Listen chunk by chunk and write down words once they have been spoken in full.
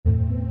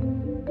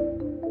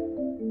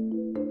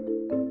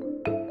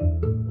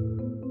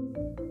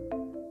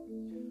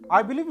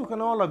I believe we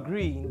can all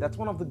agree that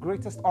one of the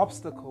greatest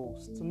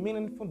obstacles to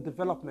meaningful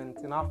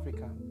development in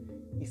Africa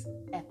is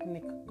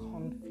ethnic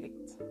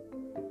conflict.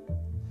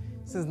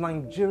 Since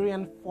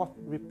Nigerian Fourth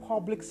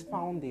Republic's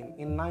founding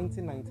in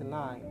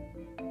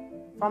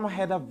 1999,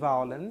 farmer-header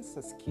violence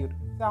has killed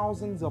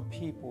thousands of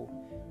people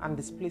and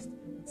displaced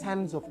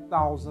tens of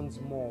thousands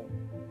more.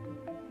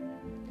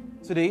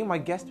 Today, my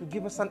guest will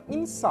give us an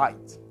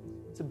insight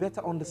to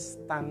better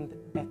understand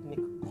ethnic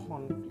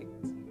conflict.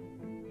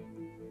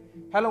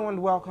 Hello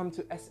and welcome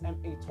to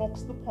SMA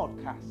Talks, the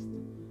podcast.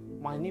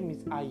 My name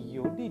is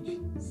Ayodiji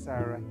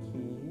Saraki.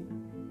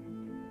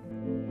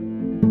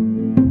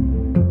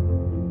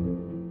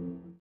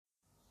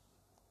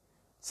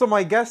 So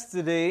my guest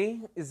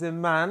today is a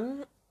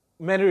man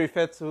many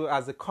refer to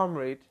as a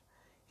comrade.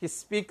 He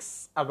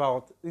speaks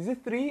about, is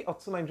it 3 or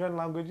 2 Nigerian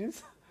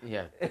languages?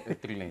 Yeah,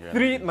 3 Nigerian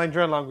Three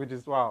Nigerian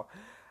languages, wow.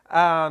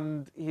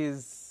 And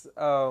he's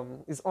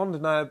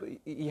undeniable,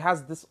 he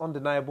has this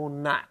undeniable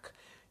knack,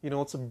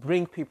 to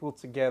bring people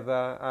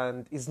together,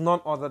 and is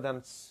none other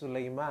than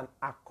Suleiman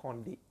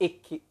Akonde,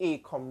 aka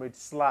Comrade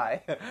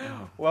Sly.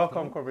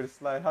 Welcome, Comrade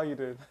Sly. How you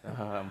doing?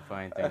 I'm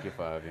fine, thank you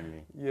for having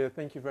me. Yeah,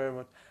 thank you very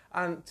much.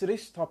 And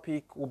today's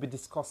topic, we'll be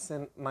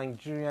discussing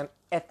Nigerian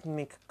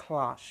ethnic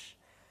clash.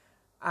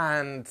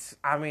 And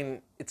I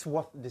mean, it's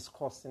worth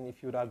discussing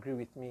if you would agree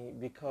with me,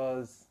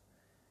 because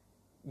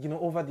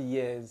over the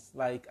years,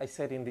 like I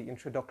said in the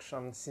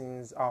introduction,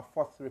 since our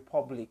Fourth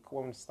Republic,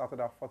 when we started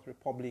our Fourth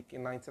Republic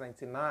in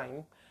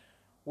 1999,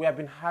 we have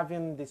been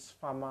having this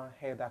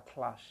farmer-herder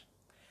clash.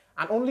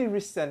 And only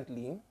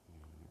recently,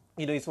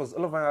 it was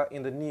all over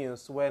in the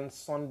news when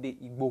Sunday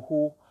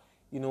Igboho,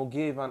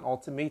 gave an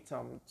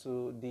ultimatum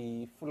to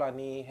the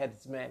Fulani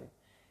headsmen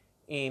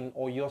in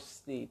Oyo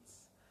State,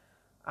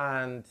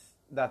 and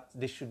that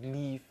they should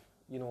leave,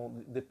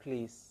 the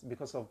place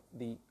because of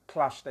the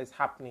clash that is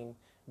happening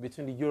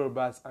between the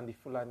Yorubas and the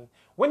Fulani.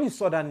 When you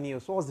saw that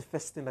news, what was the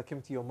first thing that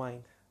came to your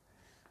mind?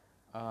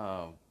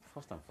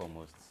 First and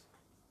foremost,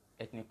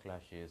 ethnic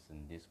clashes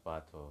in this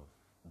part of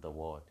the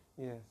world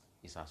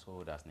is as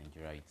old as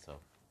Nigeria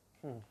itself.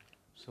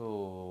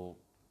 So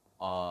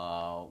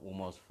we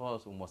must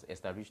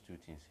establish 2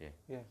 things here.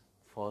 Yes.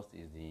 First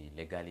is the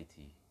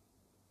legality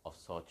of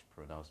such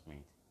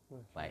pronouncement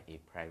by a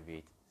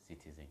private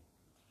citizen.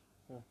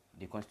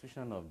 The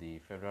Constitution of the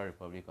Federal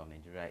Republic of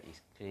Nigeria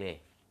is clear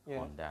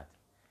on that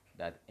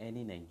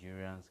any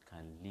Nigerians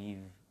can live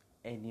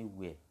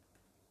anywhere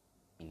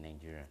in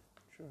Nigeria.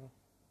 Sure.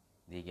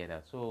 They get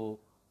that. So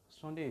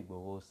Sunday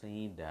Igboho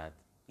saying that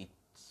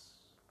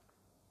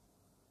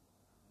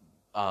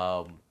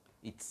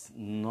it's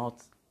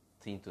not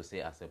thing to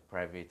say as a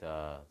private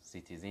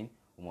citizen.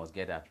 We must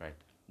get that right.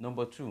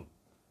 Number 2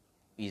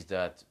 is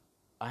that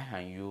I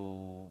and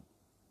you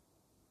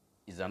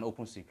is an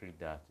open secret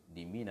that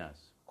the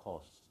menace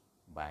caused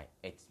by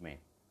herdsmen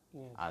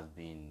has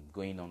been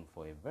going on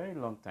for a very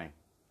long time.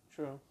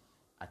 True.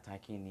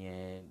 Attacking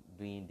here,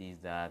 doing this,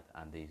 that,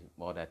 and the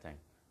other time.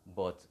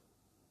 But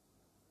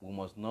we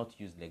must not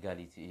use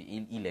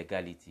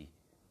illegality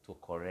to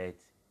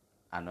correct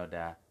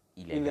another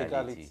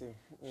illegality.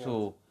 Yes.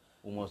 So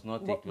we must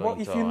not take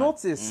But if you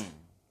notice,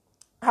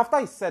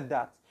 after he said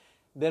that,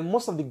 then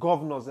most of the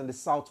governors in the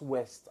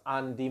southwest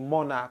and the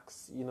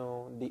monarchs,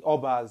 the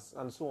obas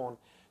and so on,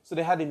 so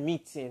they had a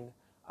meeting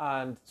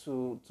and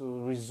to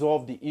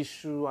resolve the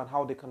issue and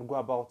how they can go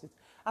about it.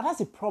 And that's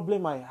a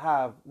problem I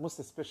have, most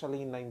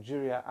especially in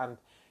Nigeria and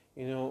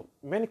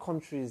many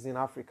countries in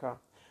Africa.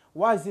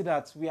 Why is it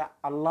that we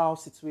allow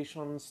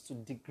situations to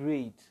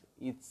degrade,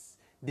 it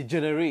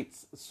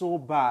degenerates so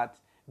bad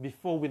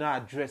before we now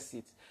address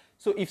it?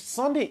 So if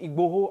Sunday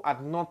Igboho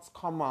had not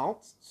come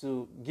out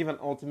to give an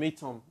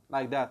ultimatum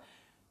like that,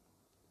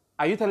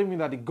 are you telling me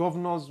that the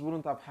governors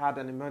wouldn't have had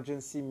an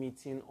emergency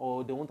meeting,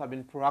 or they wouldn't have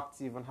been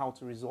proactive on how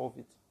to resolve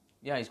it?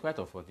 Yeah, it's quite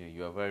unfortunate.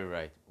 You are very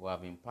right. We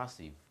have been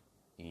passive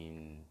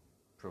in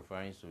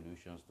providing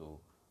solutions to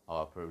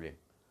our problem.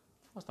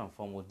 First and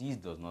foremost, this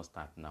does not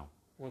start now.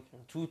 Okay.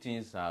 2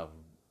 things have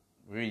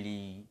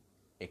really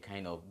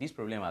this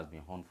problem has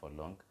been on for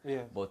long,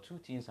 but 2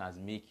 things has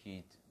made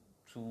it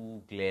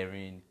too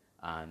glaring,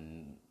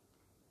 and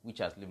which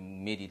has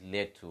made it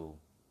led to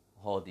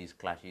all these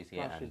clashes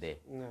here and there.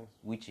 Yes.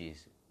 Which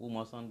is, we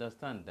must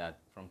understand that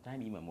from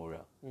time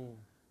immemorial,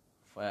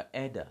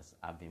 herders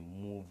have been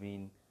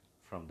moving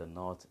from the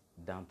north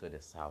down to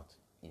the south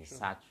in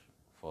search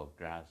for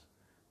grass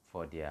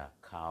for their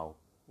cow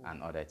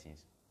and other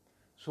things.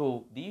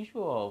 So the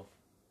issue of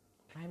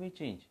climate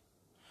change,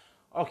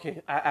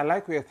 okay, I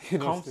like where you're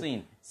comes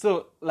in.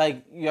 So,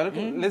 like, you're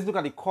looking, let's look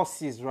at the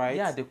causes, right?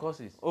 Yeah, the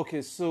causes.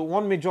 Okay, so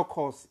one major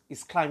cause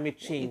is climate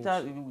change.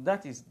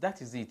 That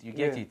is it. You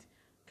get it.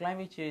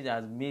 Climate change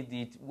has made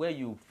it where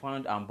you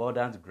found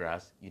abundant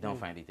grass, you don't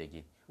find it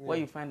again. Where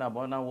you find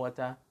abundant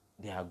water,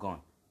 they are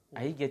gone.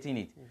 Are you getting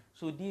it?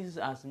 So this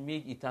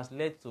has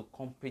led to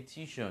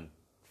competition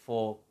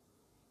for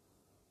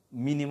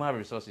minimal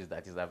resources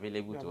that is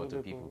available to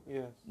other people.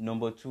 Yes.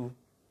 Number 2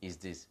 is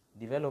this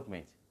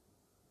development.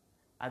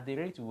 At the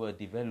rate we were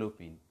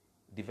developing,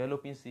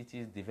 developing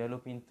cities,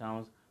 developing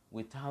towns,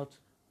 without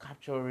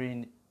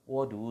capturing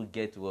what do we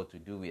get what to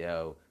do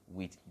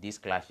with these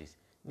clashes.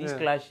 These Yeah.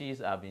 clashes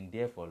have been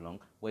there for long,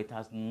 but it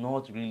has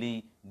not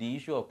really, the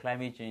issue of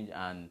climate change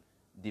and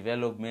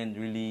development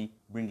really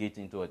bring it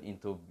into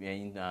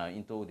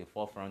the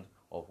forefront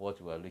of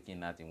what we are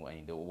looking at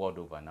in the world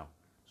over now.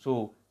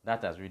 So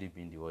that has really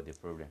been the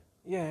problem.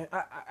 Yeah,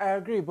 I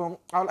agree, but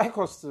I'd like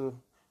us to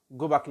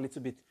go back a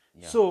little bit.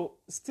 Yeah. So,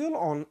 still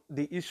on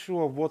the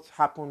issue of what's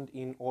happened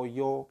in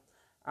Oyo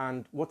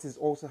and what is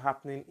also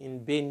happening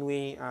in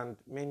Benue and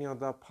many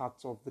other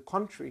parts of the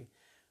country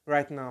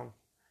right now,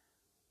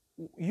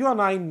 you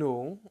and I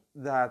know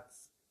that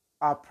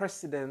our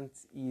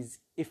president is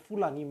a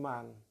Fulani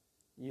man,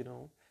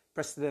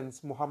 President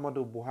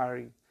Muhammadu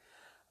Buhari.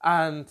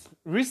 And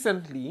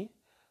recently,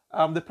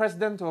 the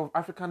president of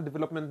African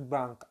Development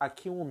Bank,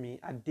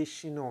 Akinwumi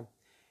Adesina,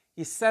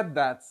 he said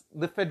that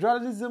the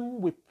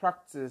federalism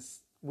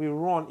we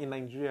run in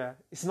Nigeria,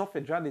 it's not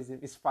federalism,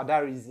 it's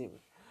fadarism.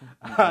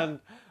 And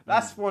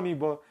that's funny,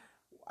 but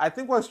I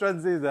think what he's trying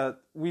to say is that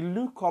we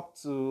look up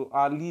to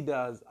our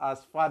leaders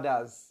as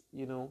fathers,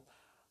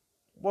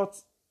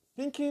 But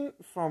thinking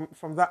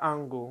from that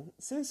angle,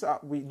 since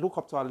we look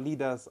up to our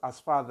leaders as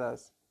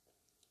fathers,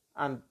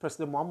 and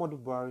President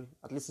Muhammadu Buhari,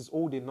 at least, is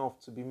old enough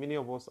to be many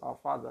of us our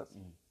fathers.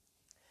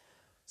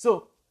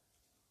 So,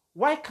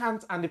 why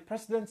can't, and the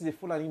president is a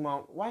Fulani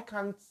man, why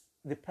can't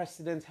the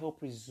president help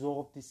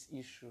resolve this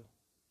issue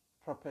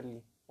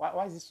properly?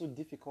 Why is it so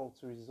difficult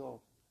to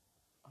resolve?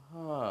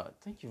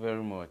 Thank you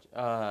very much.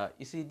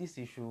 You see, this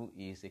issue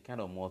is a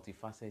kind of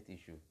multifaceted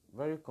issue,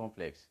 very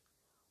complex.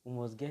 We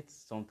must get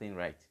something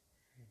right.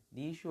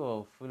 The issue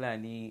of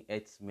Fulani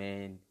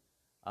herdsmen,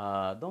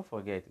 don't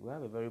forget, we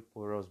have a very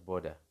porous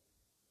border.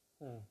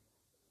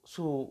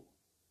 So,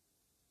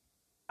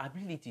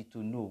 ability to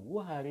know who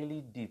are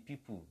really the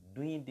people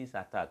doing this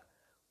attack,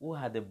 who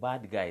are the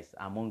bad guys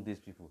among these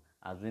people,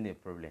 has been a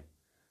problem.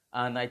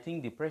 And I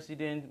think the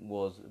president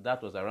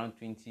that was around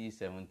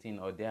 2017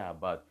 or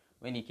thereabout,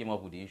 when he came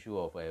up with the issue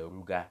of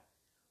Ruga.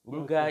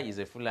 Ruga is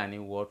a Fulani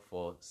word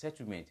for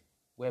settlement,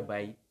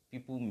 whereby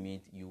people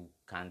meet, you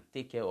can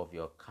take care of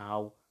your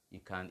cow,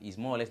 it's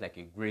more or less like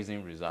a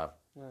grazing reserve,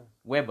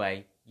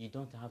 whereby you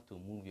don't have to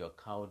move your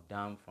cow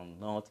down from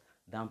north,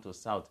 down to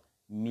south,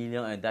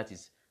 and that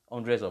is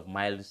hundreds of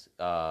miles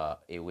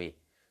away.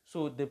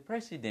 So the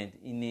president,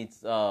 in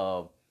its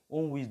own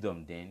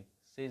wisdom then,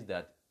 says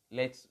that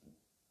let's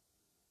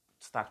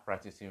start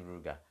practicing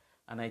Ruga.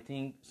 And I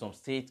think some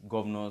state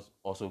governors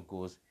also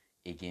goes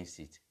against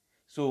it.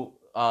 So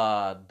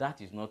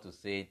that is not to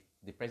say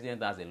the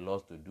president has a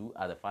lot to do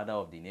as the father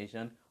of the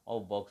nation.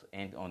 All bucks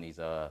end on his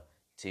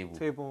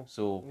table.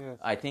 So yes.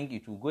 I think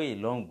it will go a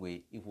long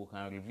way if we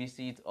can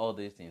revisit all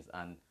these things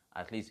and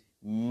at least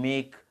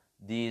make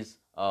this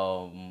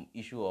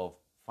issue of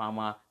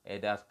farmer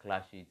elders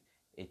clashes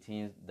a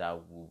thing that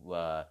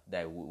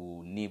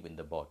will nib in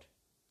the bud.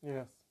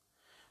 Yes.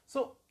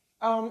 So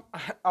I'd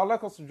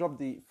like us to drop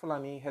the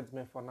Fulani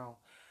headsmen for now.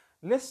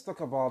 Let's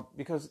talk about,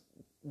 because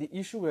the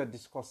issue we're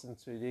discussing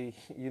today,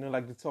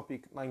 like the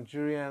topic,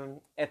 Nigerian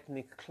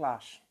ethnic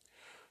clash.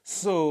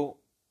 So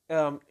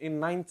in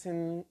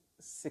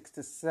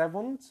 1967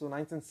 to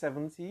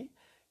 1970,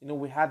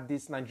 we had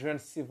this Nigerian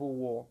civil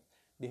war,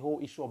 the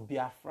whole issue of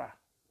Biafra.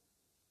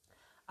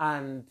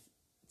 And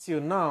till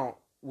now,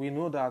 we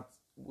know that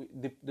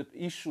the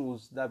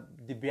issues that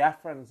the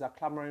Biafrans are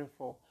clamoring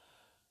for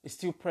is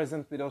still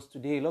present with us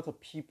today. A lot of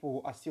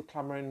people are still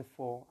clamoring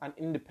for an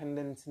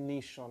independent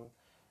nation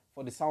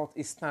for the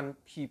southeastern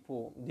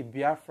people. The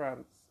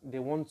Biafrans, they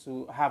want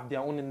to have their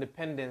own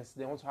independence.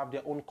 They want to have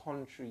their own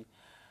country.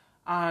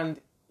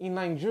 And in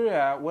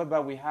Nigeria,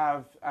 whereby we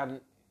have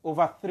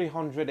over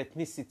 300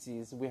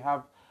 ethnicities, we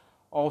have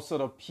all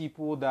sort of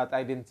people that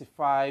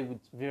identify with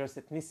various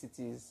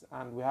ethnicities,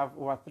 and we have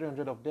over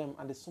 300 of them,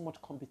 and there's so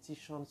much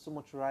competition, so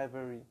much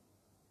rivalry.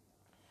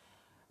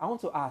 I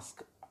want to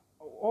ask,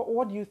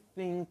 what do you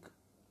think?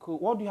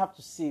 What do you have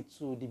to say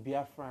to the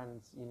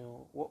Biafrans?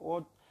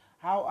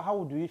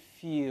 How do you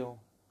feel?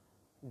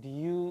 Do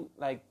you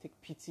take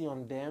pity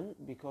on them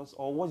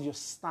or what's your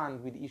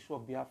stand with the issue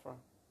of Biafra?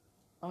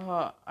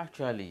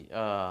 Actually,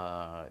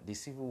 the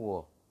civil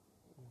war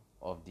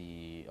of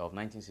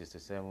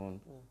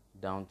 1967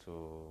 down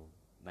to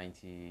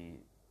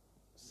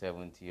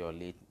 1970 or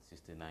late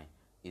 69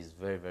 is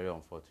very, very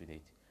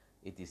unfortunate.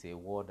 It is a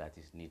war that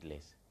is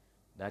needless.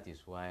 That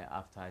is why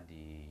after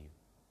the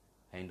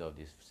end of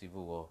the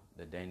civil war,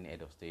 the then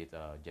head of state,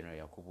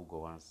 General Yakubu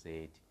Gowon,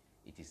 said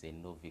it is a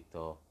no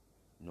victor,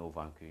 no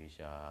vanquish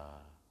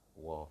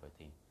war of a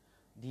thing.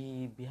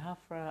 The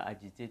Biafra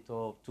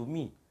agitator, to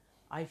me,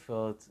 I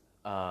felt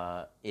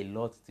a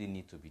lot still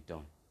need to be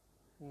done.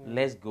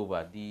 Let's go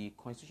back. The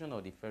Constitution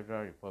of the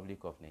Federal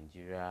Republic of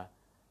Nigeria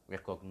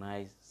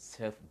recognizes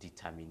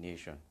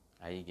self-determination.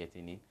 Are you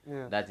getting it?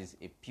 Yeah. That is,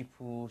 a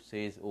people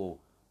says, oh,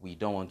 we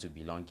don't want to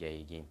belong here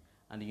again.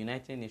 And the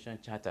United Nations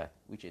Charter,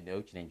 which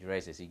Nigeria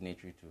is a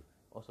signatory to,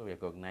 also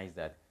recognizes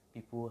that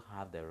people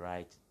have the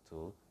right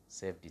to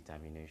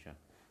self-determination.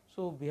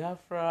 So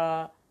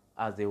Biafra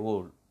as a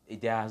whole,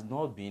 there has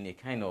not been a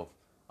kind of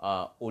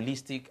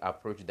holistic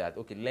approach that,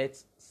 okay,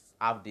 let's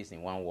have this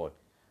in one word.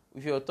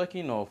 If you're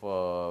talking of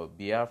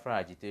Biafra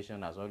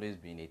agitation, has always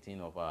been a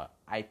thing of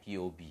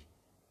IPOB,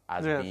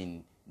 has Yes.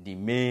 been the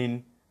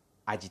main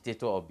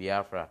agitator of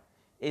Biafra.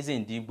 Eze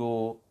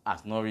Ndigbo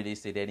has not really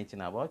said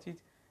anything about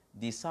it.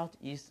 The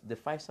Southeast, the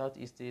 5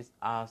 Southeast states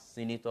are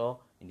senator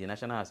in the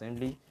National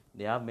Assembly.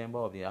 They have member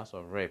of the House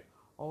of Rep.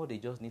 All they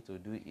just need to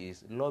do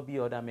is lobby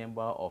other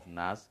member of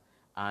NAS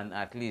and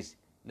at least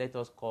let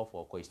us call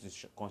for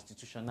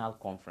constitutional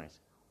conference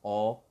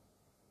or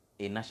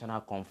a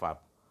national confab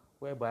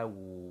whereby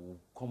we'll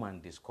come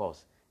and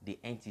discuss the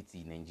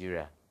entity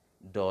Nigeria.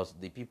 Does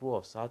the people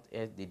of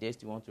South-East, they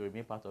still want to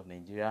remain part of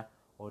Nigeria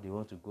or they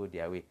want to go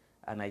their way?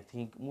 And I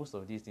think most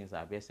of these things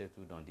are best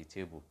settled on the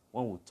table.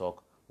 When we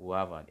talk, we'll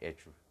have an air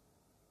truth.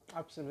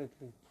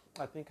 Absolutely.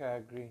 I think I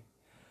agree.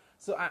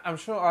 So I'm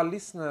sure our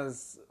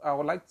listeners, I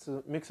would like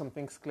to make some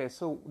things clear.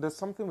 So there's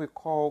something we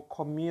call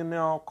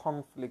communal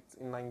conflict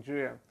in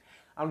Nigeria.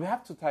 And we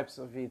have 2 types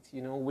of it.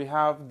 You know, we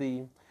have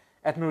the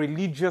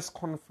ethno-religious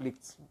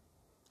conflict,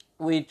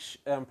 which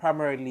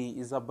primarily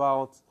is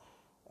about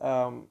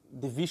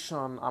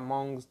division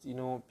amongst, you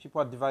know,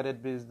 people are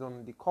divided based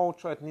on the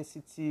culture,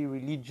 ethnicity,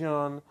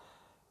 religion,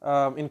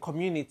 in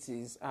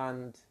communities.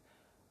 And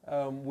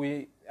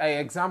an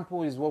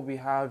example is what we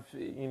have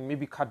in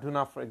maybe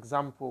Kaduna, for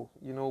example.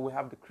 You know, we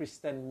have the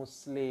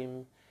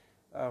Christian-Muslim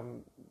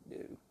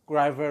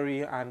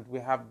rivalry, and we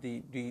have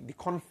the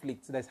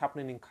conflict that's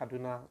happening in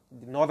Kaduna,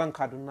 the northern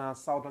Kaduna,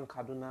 southern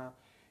Kaduna.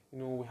 You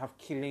know, we have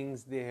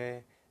killings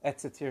there,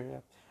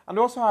 etc. And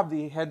we also have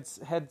the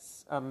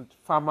heads and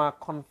farmer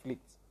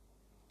conflict,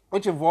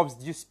 which involves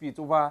dispute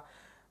over,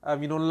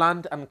 you know,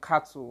 land and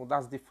cattle.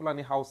 That's the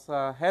Fulani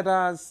Hausa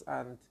headers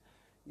and,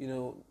 you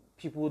know,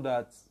 people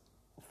that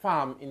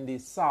farm in the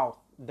south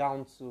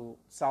down to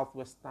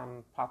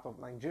southwestern part of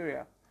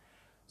Nigeria.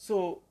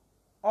 So,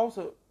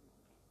 also,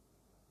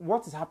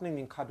 what is happening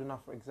in Kaduna,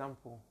 for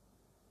example?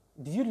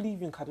 Did you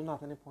live in Kaduna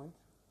at any point?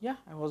 Yeah,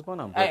 I was born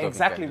and brought up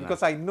Exactly, in Kaduna.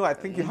 because I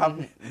think you have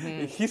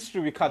a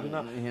history with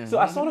Kaduna. So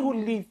as someone who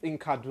lived in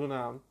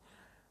Kaduna,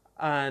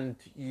 and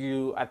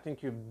I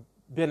think you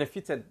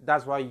benefited,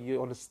 that's why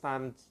you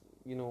understand,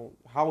 you know,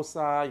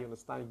 Hausa, you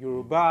understand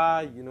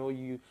Yoruba, you know,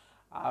 you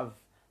have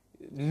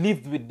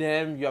lived with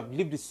them, you have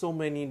lived with so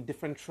many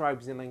different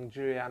tribes in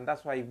Nigeria, and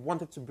that's why I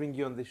wanted to bring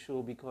you on the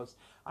show, because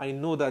I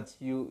know that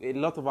a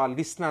lot of our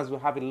listeners will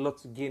have a lot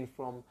to gain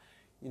from,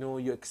 you know,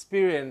 your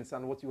experience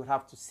and what you would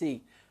have to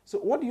say. So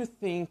what do you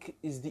think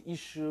is the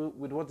issue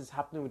with what is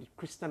happening with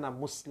Christian and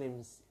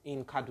Muslims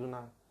in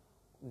Kaduna?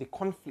 The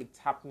conflict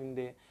happening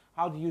there.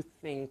 How do you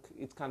think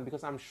it can,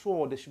 because I'm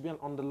sure there should be an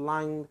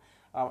underlying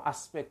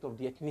aspect of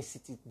the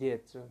ethnicity there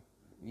too.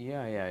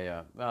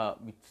 Yeah.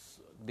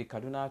 The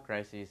Kaduna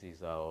crisis is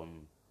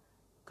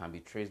can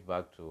be traced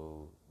back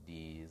to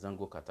the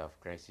Zango Kataf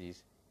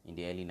crisis in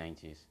the early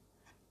 90s.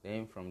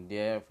 Then from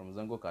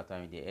Zango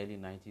Kataf in the early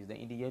 90s, then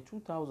in the year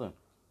 2000,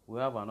 we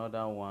have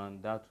another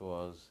one that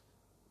was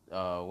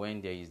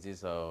when there is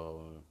this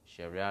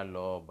Sharia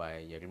law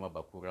by Yerima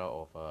Bakura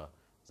of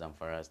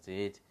Zamfara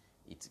State.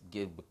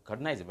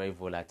 Kaduna is a very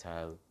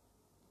volatile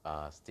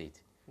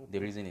state. The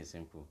reason is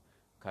simple.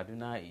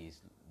 Kaduna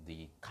is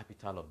the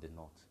capital of the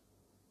north.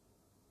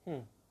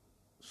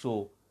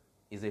 So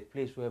it's a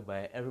place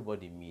whereby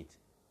everybody meets,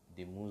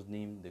 the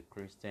Muslim, the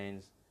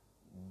Christians,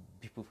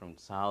 people from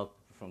the south,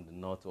 people from the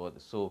north.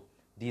 So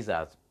these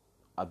have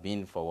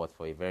been for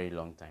a very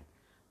long time.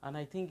 And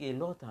I think a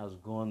lot has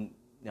gone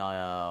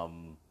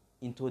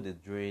into the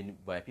drain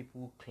by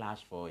people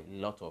clash for a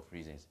lot of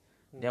reasons.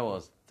 There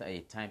was a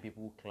time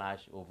people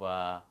clash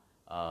over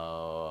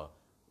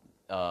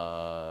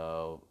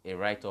a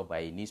write-up by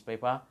a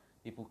newspaper.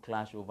 People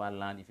clash over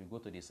land. If you go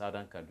to the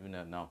southern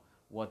Kaduna now,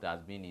 what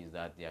has been is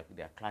that they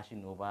are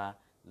clashing over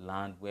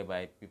land,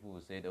 whereby people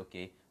will say,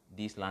 okay,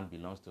 this land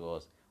belongs to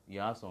us. You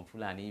have some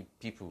Fulani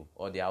people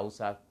or the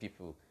Hausa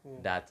people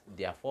that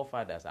their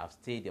forefathers have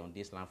stayed on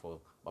this land for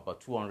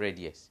about 200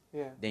 years.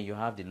 Yeah. Then you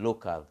have the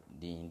local,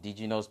 the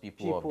indigenous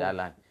people of that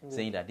land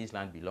saying that this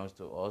land belongs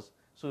to us.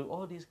 So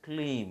all this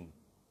claim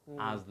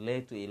has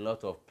led to a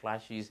lot of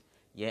clashes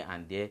here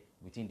and there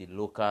between the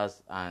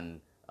locals and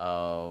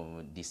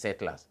the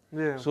settlers.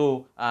 Yeah.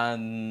 So,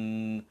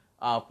 and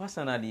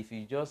personally, if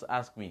you just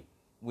ask me,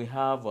 we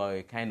have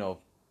a kind of,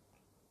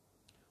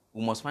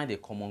 we must find a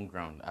common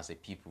ground as a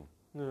people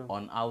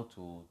on how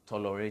to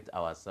tolerate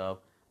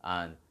ourselves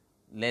and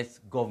let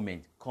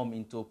government come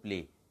into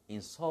play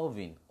in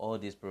solving all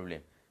these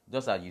problems.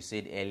 Just as you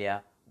said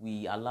earlier,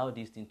 we allow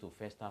this thing to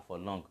fester for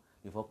long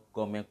before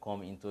government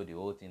come into the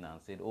whole thing and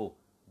said, oh,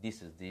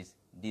 this is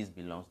this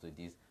belongs to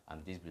this,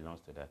 and this belongs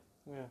to that.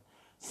 Yeah.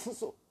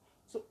 So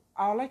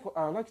I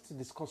would like to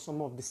discuss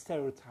some of the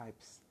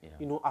stereotypes,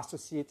 you know,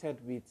 associated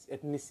with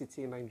ethnicity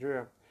in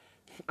Nigeria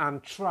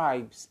and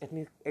tribes,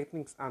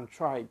 ethnics and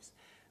tribes.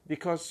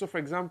 Because, so for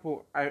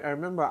example, I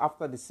remember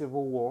after the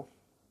Civil War,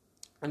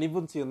 and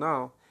even till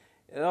now,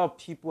 a lot of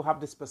people have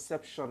this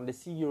perception. They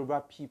see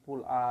Yoruba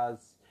people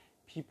as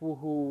people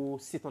who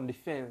sit on the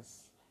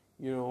fence.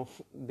 You know,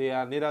 they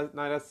are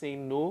neither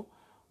saying no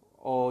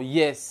or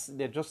yes,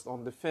 they're just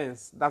on the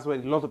fence. That's why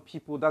a lot of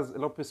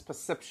people's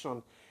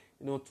perception,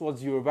 you know,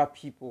 towards Yoruba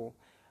people.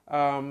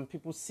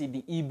 People see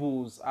the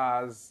Igbos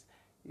as,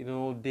 you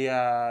know, they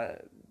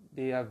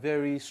are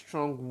very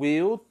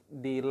strong-willed.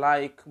 They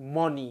like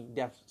money.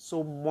 They are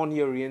so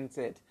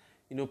money-oriented,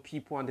 you know,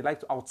 people, and they like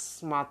to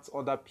outsmart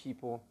other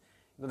people.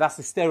 You know, that's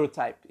the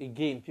stereotype.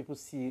 Again, people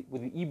see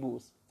with the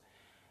Igbos.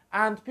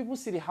 And people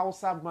see the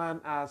Hausa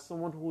man as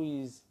someone who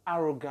is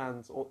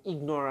arrogant or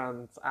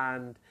ignorant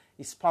and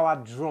is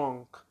power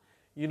drunk.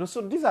 You know,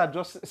 so these are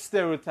just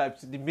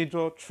stereotypes. The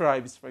major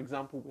tribes, for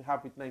example, we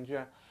have with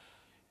Nigeria.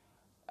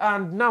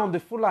 And now the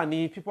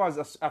Fulani, people have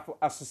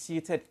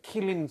associated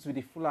killings with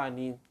the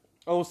Fulani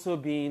also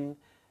being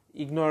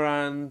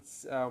ignorant,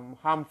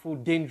 harmful,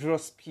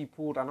 dangerous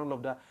people, and all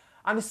of that.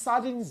 And it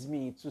saddens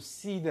me to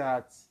see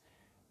that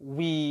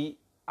we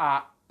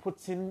are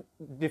putting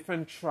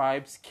different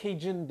tribes,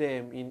 caging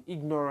them in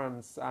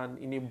ignorance and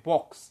in a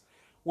box,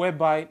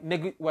 whereby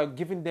we're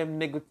giving them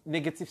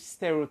negative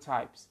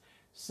stereotypes.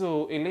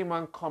 So a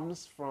layman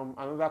comes from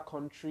another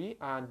country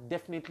and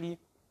definitely,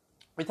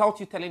 without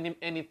you telling him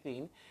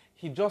anything,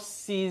 he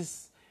just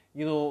sees,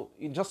 you know,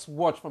 he just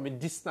watch from a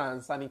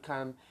distance and he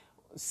can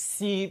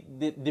see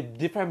the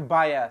different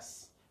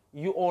bias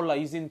you all are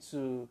using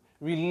to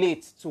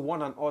relate to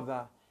one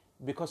another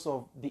because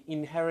of the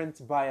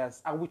inherent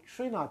bias. And we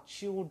train our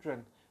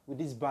children with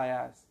this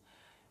bias,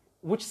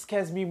 which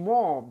scares me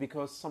more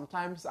because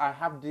sometimes I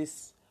have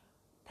this,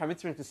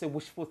 permit me to say,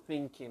 wishful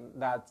thinking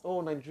that,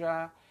 oh,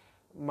 Nigeria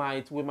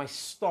we might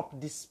stop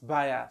this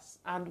bias.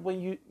 And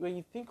when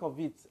you think of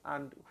it,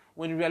 and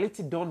when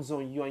reality dawns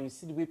on you and you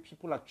see the way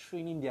people are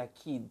training their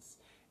kids,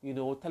 you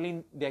know,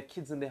 telling their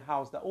kids in the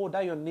house that, oh,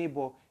 that your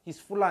neighbor, he's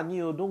Fulani,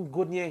 don't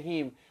go near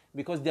him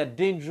because they're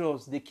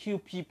dangerous, they kill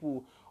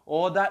people.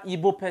 Or that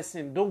Igbo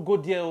person, don't go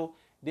there,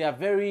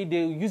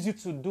 they use you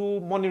to do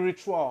money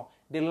ritual,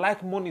 they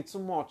like money too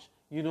much,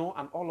 you know,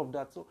 and all of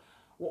that. So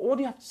what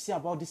do you have to say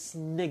about these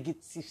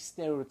negative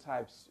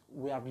stereotypes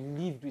we have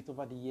lived with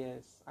over the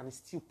years and it's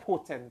still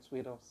potent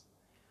with us?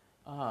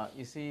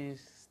 You see,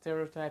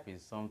 stereotype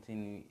is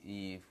something,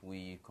 if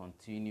we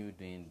continue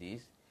doing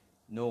this,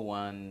 no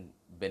one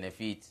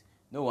benefits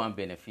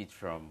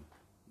from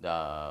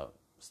the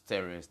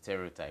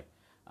stereotype.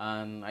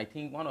 And I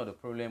think one of the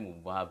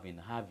problems we have been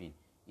having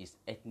is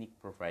ethnic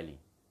profiling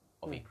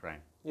of a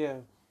crime. Yeah.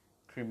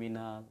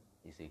 Criminal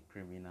is a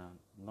criminal,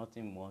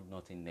 nothing more,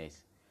 nothing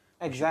less.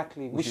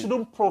 Exactly. We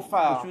shouldn't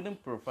profile. We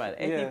shouldn't profile.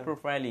 Ethnic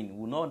profiling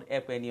will not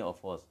help any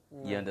of us.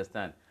 You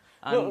understand?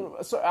 No,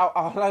 so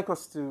I'd like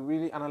us to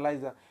really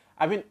analyze that.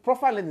 I mean,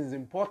 profiling is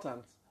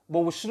important, but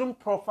we shouldn't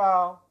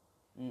profile.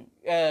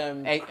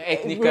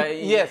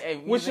 Yes,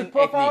 we should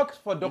profile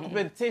for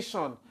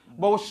documentation,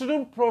 but we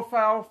shouldn't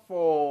profile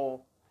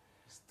for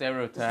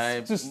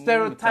stereotype to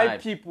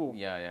stereotype people.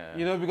 Yeah.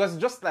 You know, because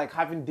just like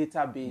having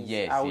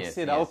database, I would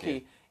say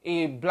that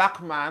a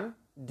black man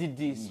did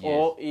this,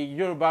 or a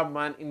Yoruba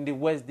man in the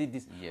West did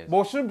this. But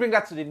we shouldn't bring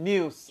that to the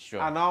news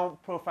and now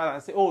profile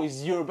and say, oh,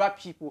 it's Yoruba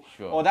people.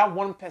 Or that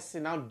one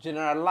person now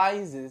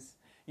generalizes.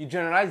 You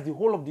generalize the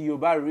whole of the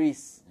Yoruba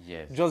race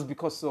just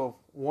because of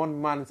one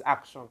man's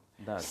action.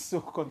 So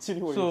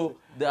continue what you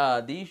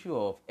say. The issue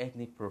of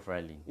ethnic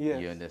profiling,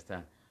 you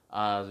understand,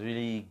 has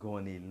really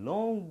gone a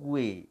long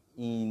way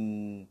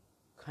in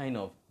kind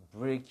of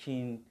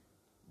breaking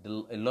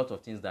a lot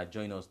of things that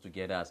join us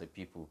together as a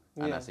people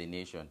and as a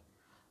nation.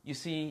 You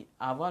see,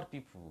 I've heard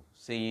people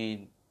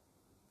saying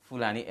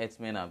Fulani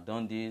herdsmen have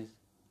done this.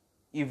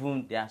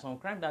 Even there are some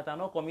crimes that are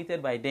not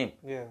committed by them.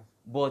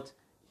 But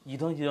you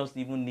don't just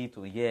even need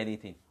to hear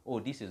anything. Oh,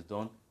 this is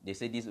done. They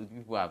say these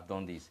people have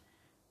done this.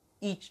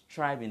 Each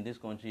tribe in this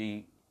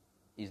country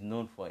is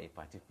known for a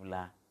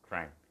particular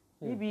crime.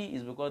 Maybe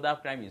it's because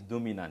that crime is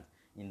dominant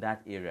in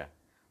that area.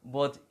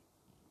 But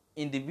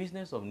in the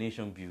business of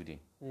nation building,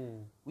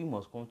 we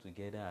must come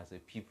together as a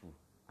people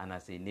and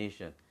as a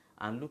nation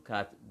and look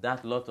at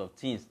that lot of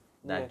things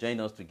that join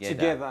us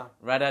together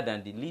rather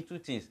than the little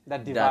things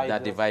that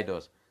divide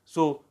us.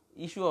 So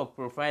issue of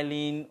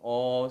profiling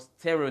or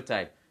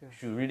stereotype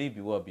should really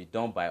be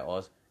done by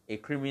us. A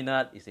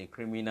criminal is a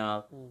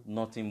criminal,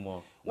 nothing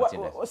more,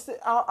 nothing less.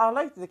 I'd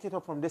like to take it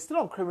up from there. Still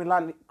on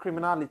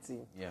criminality.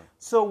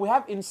 So we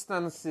have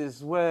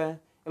instances where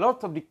a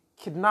lot of the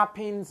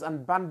kidnappings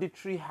and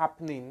banditry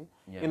happening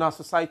in our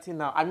society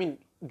now. I mean,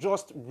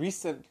 just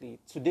recently,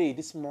 today,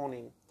 this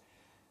morning,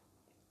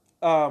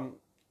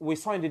 we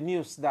saw in the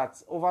news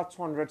that over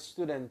 200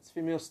 students,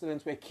 female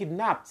students, were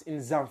kidnapped in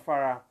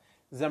Zamfara.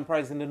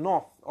 Zamfara is in the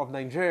north of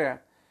Nigeria.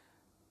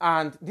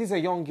 And these are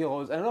young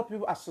girls. And a lot of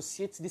people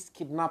associate this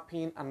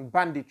kidnapping and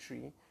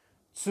banditry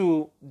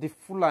to the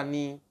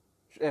Fulani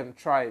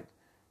tribe.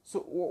 So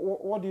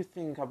what do you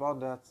think about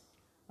that?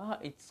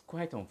 It's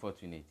quite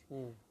unfortunate.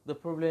 The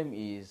problem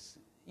is,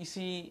 you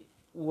see,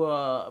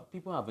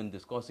 people have been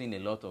discussing a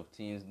lot of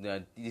things,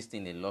 this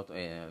thing a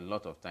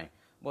lot of time.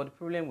 But the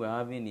problem we're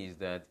having is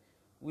that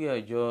we are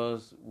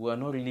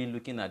not really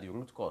looking at the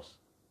root cause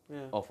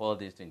of all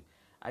these things.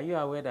 Are you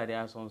aware that there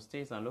are some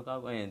states and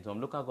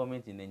some local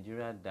governments in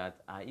Nigeria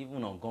that are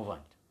even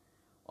ungoverned?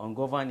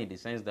 Ungoverned in the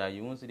sense that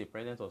you won't see the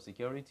presence of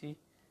security,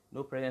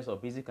 no presence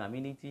of basic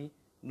amenity,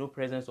 no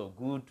presence of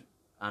good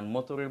and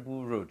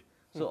motorable road.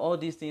 So all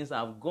these things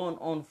have gone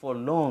on for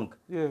long.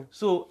 Yeah.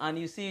 So, and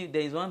you see,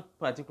 there is one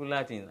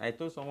particular thing. I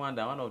told someone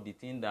that one of the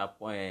things that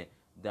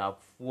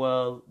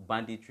fuel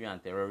banditry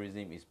and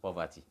terrorism is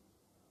poverty.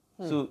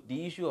 So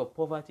the issue of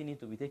poverty needs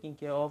to be taken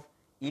care of.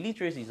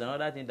 Illiteracy is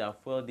another thing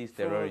that fuels this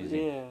terrorism.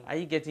 Yeah. Are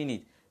you getting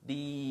it?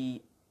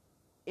 The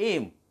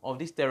aim of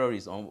these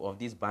terrorists, of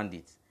these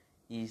bandits,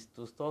 is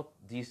to stop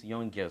these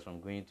young girls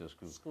from going to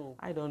school.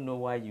 I don't know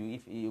why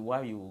you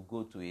will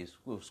go to a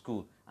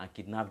school and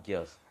kidnap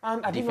girls.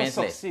 And I think they're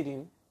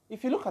succeeding.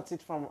 If you look at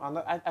it from,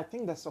 I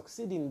think they're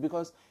succeeding,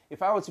 because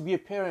if I were to be a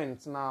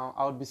parent now,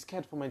 I would be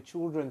scared for my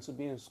children to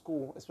be in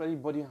school, especially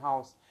boarding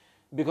house,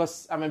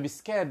 because I might be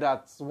scared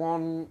that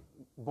one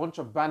bunch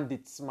of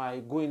bandits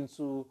might go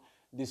into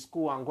the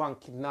school and go and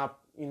kidnap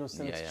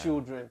innocent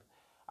children.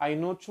 I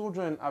know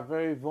children are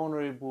very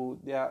vulnerable.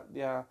 They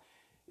are.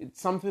 It's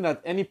something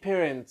that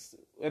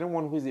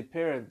anyone who is a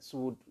parent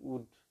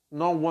would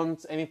not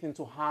want anything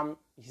to harm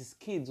his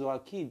kids or her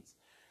kids.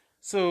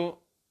 So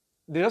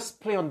they just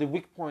play on the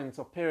weak points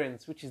of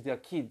parents, which is their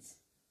kids.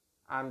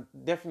 And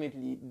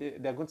definitely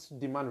they're going to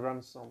demand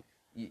ransom.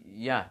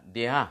 Yeah,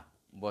 they are.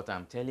 But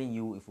I'm telling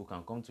you, if we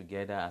can come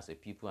together as a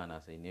people and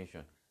as a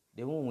nation,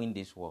 they won't win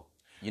this war.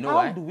 You know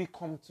why? How do we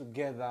come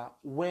together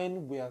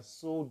when we are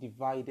so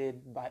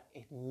divided by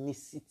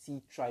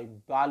ethnicity,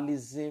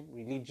 tribalism,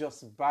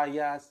 religious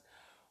bias,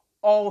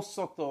 all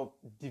sort of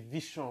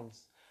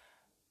divisions?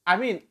 I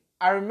mean,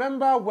 I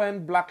remember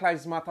when Black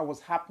Lives Matter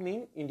was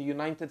happening in the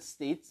United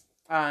States,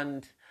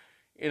 and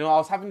I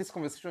was having this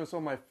conversation with some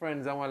of my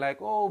friends, and we're like,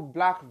 oh,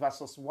 black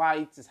versus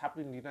white is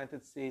happening in the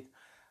United States.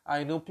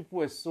 I know people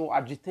were so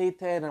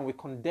agitated, and we're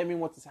condemning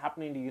what is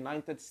happening in the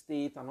United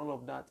States and all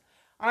of that.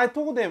 And I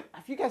told them,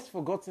 have you guys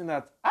forgotten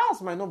that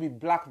ours might not be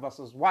black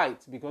versus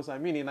white? Because,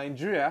 in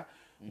Nigeria,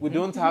 we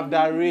don't have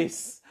that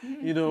race.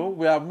 We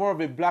are more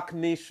of a black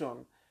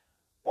nation.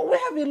 But we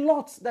have a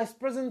lot that's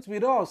present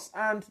with us,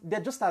 and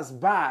they're just as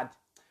bad,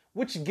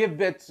 which gave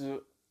birth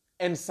to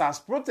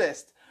NSAS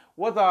protest.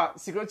 What our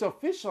security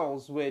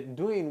officials were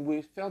doing,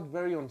 we felt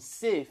very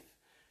unsafe,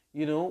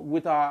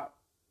 with our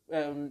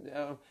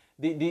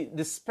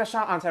the special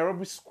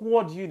anti-robbery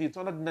squad unit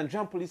under the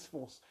Nigerian police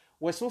force.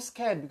 We're so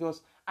scared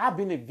because I've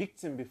been a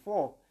victim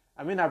before.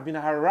 I've been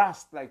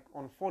harassed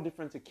on 4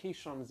 different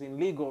occasions in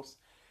Lagos.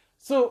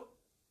 So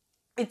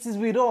it is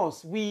with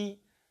us. We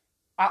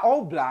are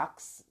all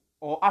blacks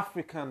or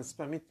Africans,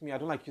 permit me. I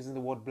don't like using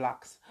the word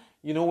blacks.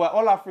 We're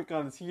all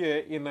Africans here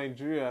in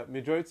Nigeria,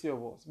 majority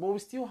of us. But we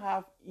still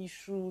have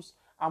issues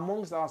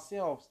amongst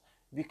ourselves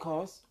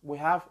because we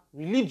have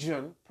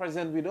religion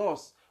present with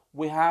us.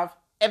 We have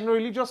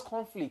ethno-religious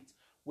conflict.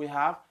 We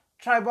have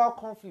tribal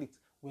conflict.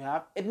 We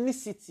have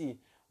ethnicity.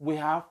 We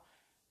have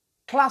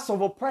class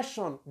of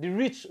oppression, the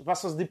rich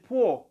versus the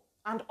poor,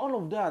 and all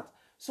of that.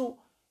 So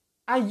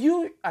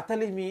you are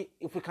telling me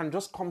if we can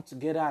just come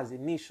together as a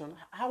nation,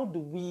 how do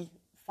we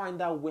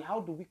find out way? How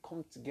do we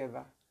come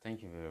together?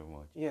 Thank you very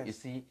much. Yes. You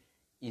see,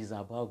 it's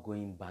about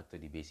going back to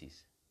the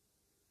basis.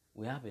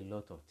 We have a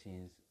lot of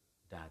things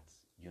that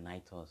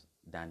unite us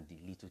than the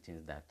little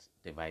things that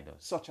divide us.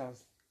 Such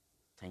as?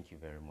 Thank you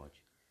very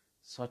much.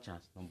 Such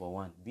as, number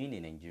one, being a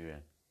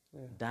Nigerian.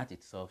 Yeah. That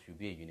itself should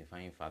be a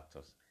unifying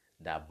factors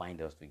that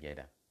bind us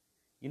together.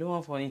 You know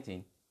one funny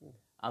thing?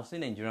 I've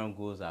seen Nigerian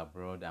goes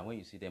abroad, and when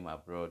you see them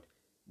abroad,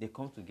 they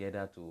come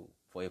together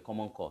for a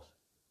common cause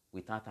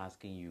without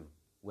asking you,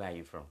 where are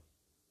you from?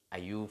 Are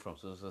you from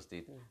so-so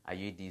state? Are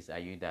you this? Are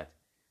you that?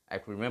 I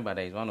could remember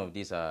there is one of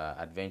these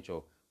adventure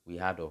we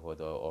had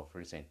of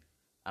recent,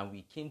 and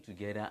we came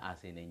together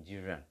as a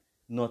Nigerian,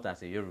 not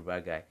as a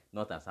Yoruba guy,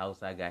 not as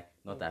Hausa guy,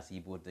 not as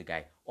Igbo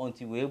guy,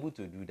 until we're able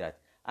to do that.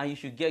 And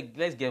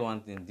let's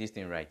get this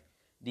thing right.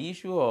 The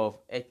issue of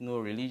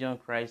ethno-religion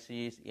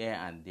crisis here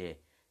and there,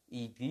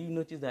 do you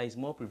notice that it's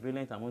more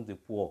prevalent among the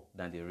poor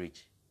than the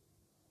rich?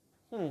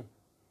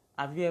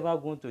 Have you ever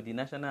gone to the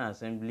National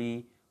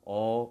Assembly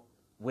or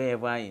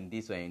wherever in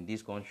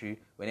this country,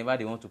 whenever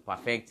they want to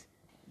perfect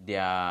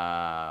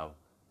their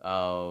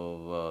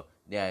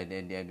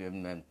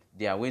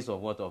ways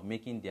of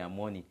making their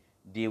money,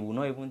 they will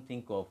not even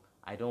think of,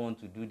 I don't want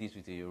to do this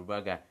with a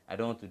Yoruba guy. I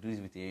don't want to do this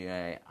with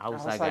a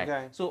Hausa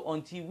guy. So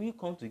until we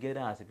come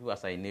together as a people,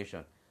 as a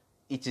nation,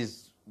 it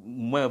is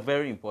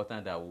very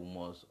important that we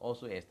must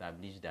also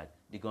establish that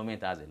the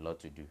government has a lot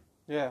to do.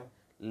 Yeah.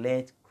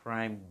 Let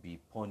crime be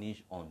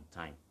punished on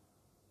time.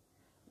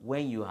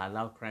 When you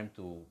allow crime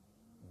to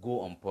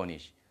go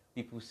unpunished,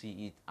 people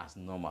see it as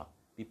normal.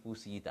 People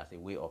see it as a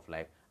way of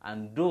life.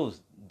 And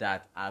those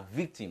that are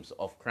victims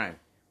of crime,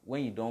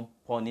 when you don't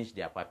punish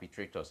their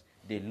perpetrators,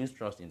 they lose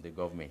trust in the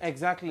government.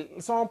 Exactly.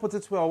 Someone put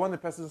it well when the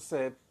person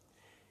said,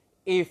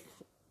 if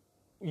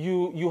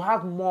you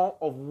have more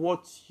of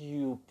what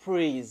you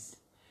praise.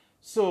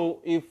 So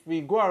if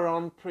we go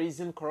around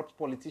praising corrupt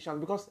politicians,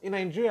 because in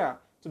Nigeria,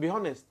 to be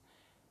honest,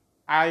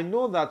 I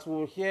know that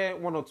we'll hear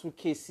one or two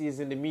cases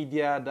in the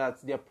media that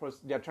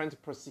they're trying to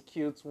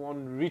prosecute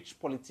one rich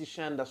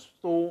politician that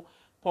stole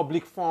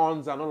public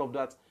funds and all of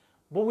that.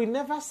 But we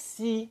never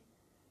see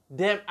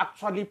them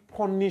actually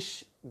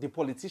punish the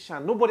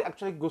politician. Nobody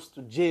actually goes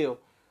to jail.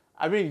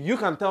 I mean, you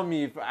can tell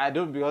me if I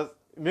don't, because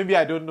maybe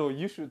I don't know.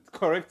 You should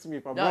correct me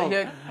if I'm wrong.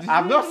 Yeah.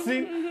 I've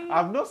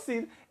not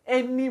seen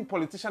any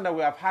politician that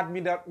we have had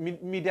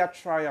media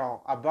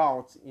trial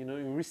about,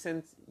 in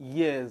recent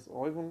years,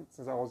 or even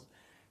since I was,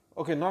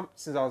 not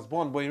since I was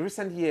born, but in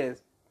recent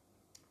years,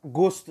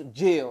 goes to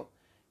jail.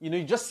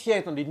 You just hear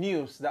it on the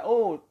news that,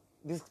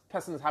 this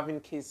person is having a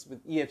case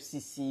with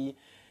EFCC,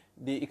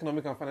 the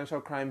Economic and Financial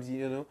Crimes,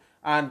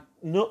 and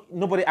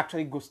nobody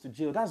actually goes to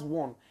jail. That's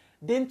one.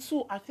 Then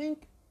two, I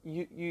think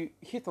you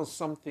hit on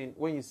something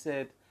when you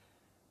said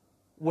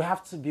we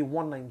have to be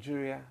one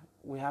Nigeria.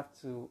 We have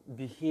to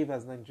behave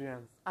as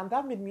Nigerians. And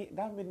that made me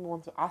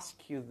want to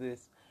ask you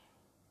this.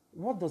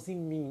 What does it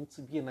mean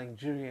to be a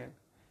Nigerian?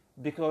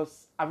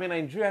 Because I'm a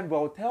Nigerian, but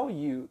I'll tell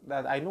you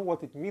that I know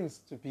what it means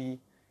to be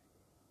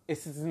a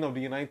citizen of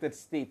the United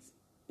States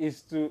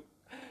is to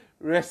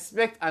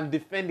respect and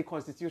defend the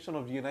Constitution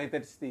of the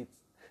United States.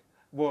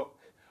 But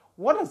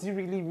what does it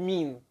really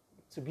mean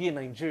to be a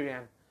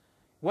Nigerian?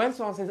 When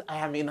someone says, I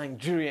am a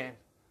Nigerian,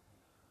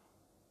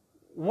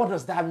 what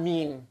does that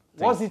mean?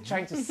 What's he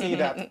trying to say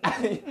that?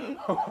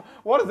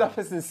 What is that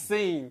person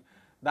saying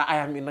that I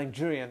am a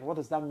Nigerian? What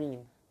does that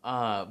mean?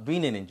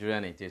 Being a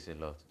Nigerian, it takes a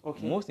lot.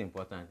 Okay. Most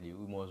importantly,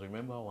 we must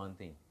remember one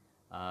thing.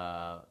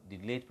 The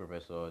late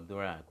Professor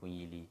Dora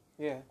Akunyili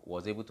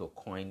was able to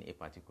coin a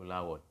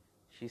particular word.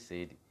 She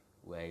said,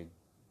 we're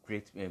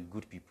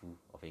good people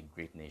of a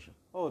great nation.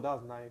 Oh,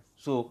 that's nice.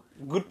 So,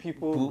 good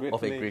people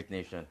of a great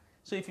nation.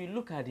 So if you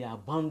look at the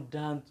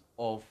abundance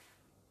of,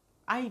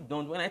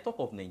 when I talk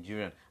of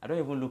Nigerian, I don't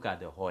even look at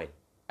the oil.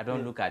 I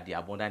don't look at the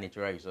abundant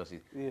natural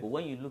resources. Yeah. But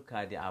when you look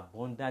at the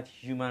abundant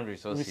human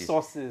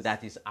resources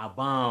that is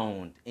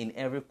abound in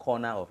every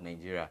corner of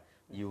Nigeria,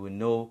 you will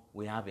know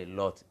we have a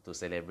lot to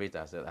celebrate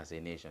as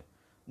a nation.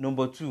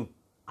 Number two,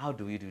 how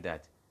do we do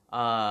that?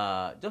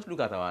 Just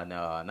look at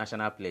our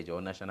national pledge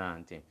or national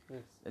anthem.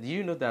 Yes. Do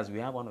you know that we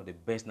have one of the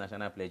best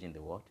national pledge in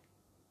the world?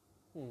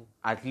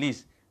 At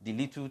least the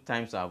little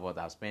times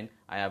I've spent,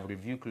 I have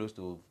reviewed close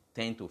to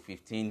 10 to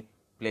 15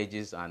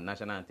 pledges and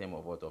national anthem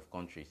of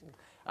countries.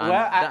 And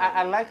well,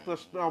 I like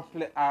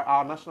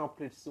our national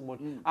pledge so much,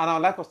 and I'd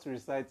like us to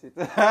recite it.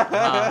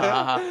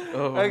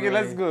 Okay,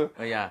 let's go.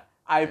 Oh, yeah.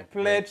 I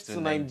pledge to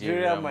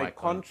Nigeria, my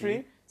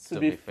country, to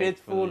be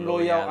faithful,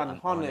 loyal,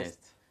 and honest,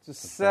 to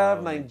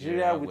serve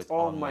Nigeria with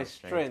all my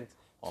strength,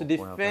 to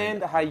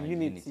defend her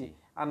unity,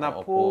 and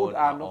uphold her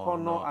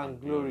honor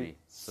and glory.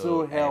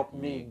 So help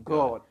me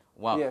God.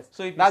 Wow. Yes.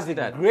 So if that's you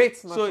see a great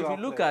national So if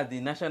you look at the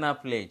national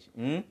pledge,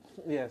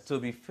 yes, to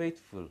be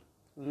faithful,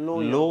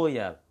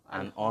 loyal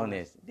and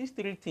honest. These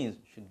three things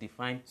should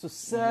define to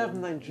serve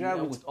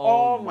Nigeria with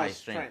all my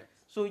strength.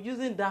 So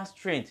using that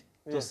strength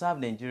to serve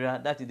Nigeria,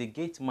 that is the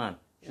gate man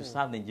should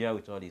serve Nigeria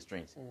with all his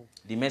strength.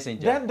 The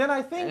messenger. Then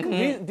I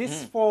think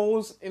this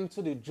falls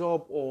into the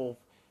job of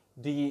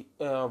the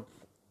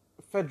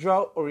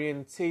Federal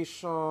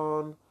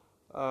Orientation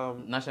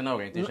National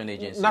Orientation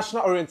Agency.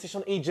 National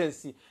Orientation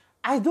Agency.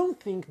 I don't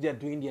think they're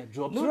doing their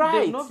jobs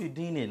right. They'll not be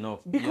doing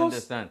enough. Because you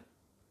understand?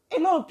 A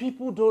lot of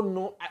people don't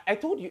know. I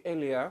told you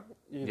earlier.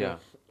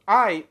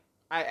 I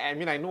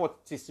mean, I know what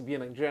it is to be a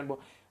Nigerian, but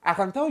I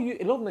can tell you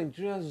a lot of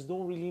Nigerians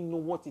don't really know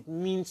what it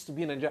means to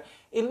be a Nigerian.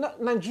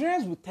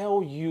 Nigerians will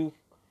tell you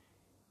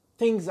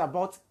things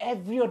about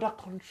every other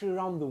country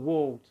around the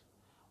world,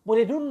 but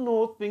they don't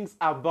know things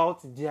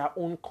about their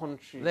own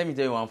country. Let me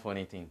tell you one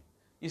funny thing.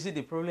 You see,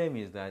 the problem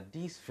is that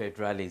this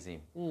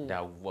federalism,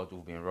 that what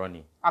we've been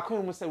running. I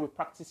can't even say we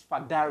practice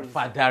fadarism.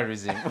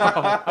 Fadarism.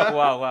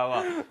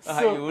 wow.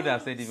 So, you would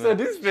have said it. So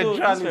this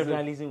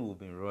federalism we've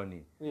been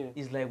running,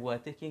 is like we're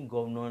taking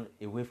government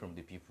away from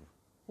the people.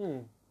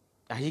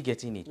 Are you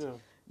getting it? Yeah.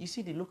 You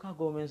see, the local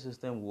government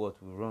system, what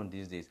we run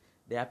these days,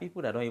 there are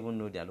people that don't even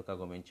know their local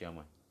government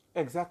chairman.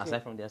 Exactly.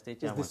 Aside from their state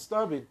chairman. It's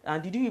disturbing.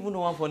 And did you even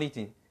know one funny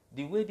thing?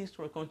 The way this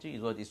country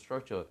is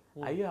structured,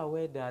 are you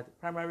aware that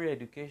primary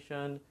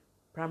education,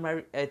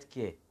 primary health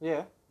care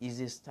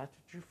is a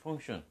statutory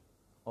function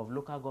of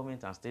local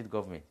government and state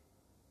government?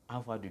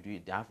 How far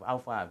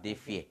have they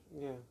fared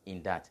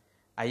in that?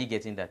 Are you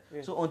getting that?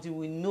 Yeah. So until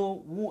we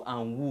know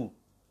who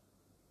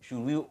should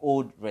we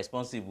hold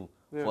responsible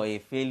for a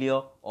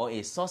failure or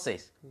a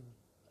success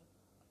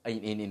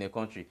in a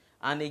country.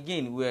 And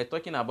again, we were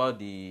talking about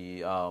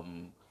the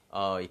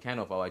kind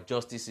of our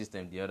justice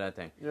system the other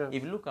time. Yeah.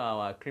 If you look at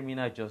our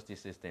criminal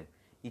justice system,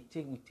 it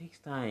takes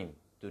time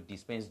to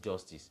dispense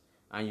justice.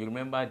 And you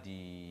remember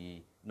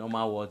the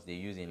normal words they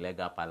use in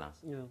legal parlance.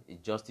 Yeah.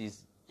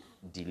 Justice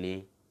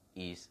delay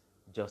is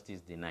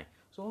justice denied.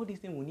 So all these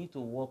things, we need to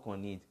work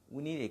on it.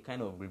 We need a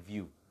kind of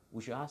review.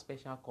 We should have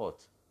special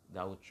courts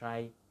that will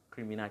try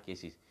criminal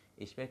cases,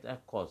 a special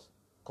court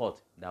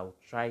that will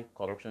try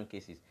corruption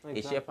cases,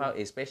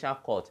 a special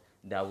court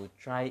that will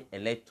try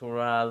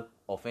electoral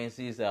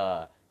offenses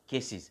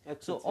cases. So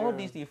Exit, all yeah.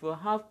 these, if you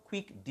have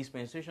quick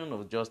dispensation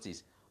of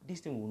justice, this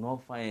thing will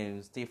not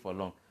stay for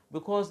long.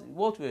 Because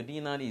what we're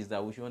doing now is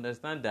that we should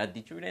understand that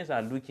the children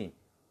are looking.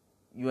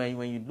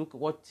 When you look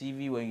at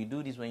TV, when you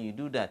do this, when you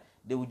do that,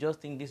 they will just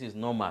think this is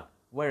normal.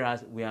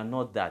 Whereas we are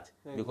not that,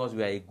 because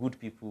we are a good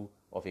people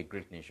of a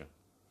great nation.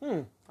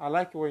 I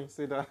like when you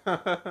say that.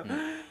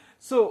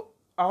 So,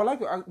 I would like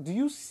to ask, do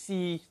you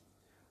see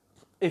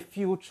a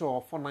future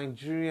for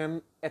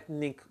Nigerian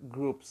ethnic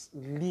groups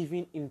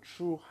living in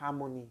true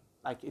harmony,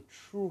 like a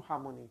true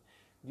harmony?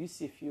 Do you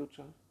see a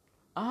future?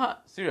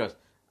 Serious.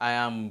 I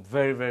am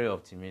very, very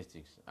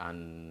optimistic,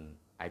 and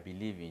I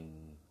believe in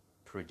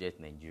Project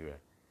Nigeria.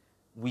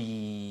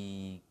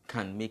 We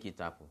can make it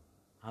happen.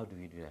 How do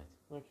we do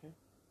that? Okay.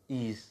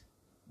 Is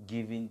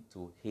giving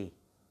to A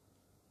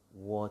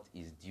what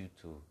is due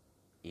to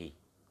A,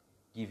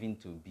 giving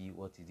to B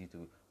what is due to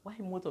B. Why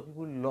most of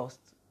people lost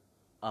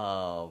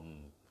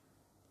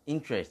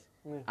interest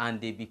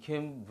and they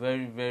became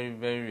very, very,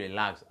 very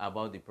relaxed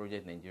about the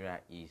Project Nigeria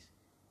is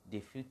they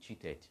feel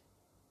cheated.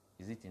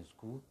 Is it in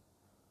school?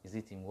 Is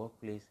it in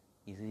workplace?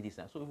 Is it this?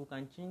 So if we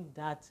can change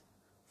that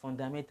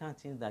fundamental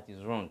thing that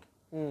is wrong,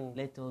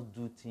 let us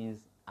do things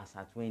as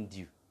at when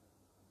due.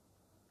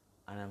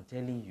 And I'm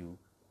telling you,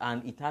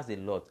 and it has a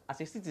lot.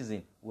 As a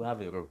citizen, we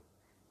have a role.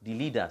 The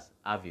leaders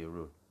have a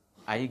role.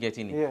 Are you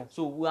getting it? Yeah.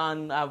 So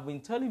when I've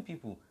been telling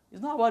people,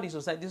 it's not about the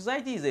society. The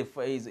society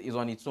is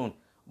on its own.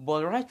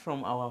 But right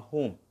from our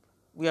home,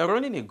 we are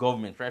running a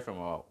government right from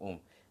our home.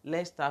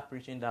 Let's start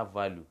preaching that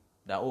value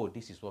that, oh,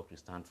 this is what we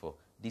stand for.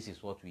 This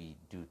is what we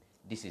do.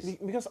 This is...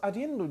 Because at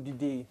the end of the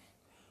day,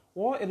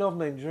 what a lot of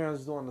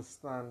Nigerians don't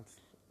understand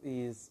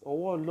is, or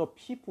what a lot of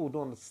people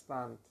don't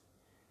understand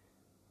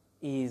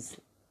is,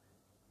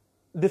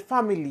 the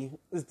family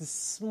is the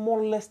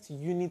smallest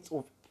unit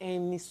of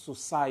any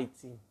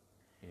society.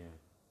 Yeah.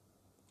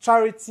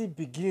 Charity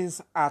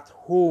begins at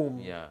home.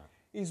 Yeah.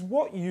 Is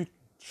what you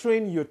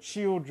train your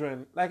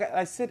children. Like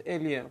I said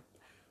earlier,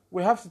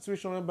 we have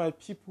situations whereby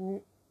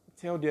people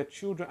tell their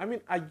children. I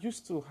mean, I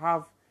used to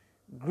have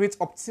great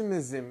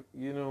optimism,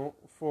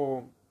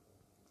 for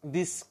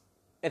this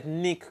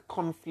ethnic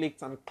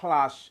conflict and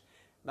clash,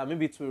 that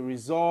maybe it will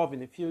resolve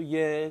in a few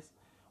years,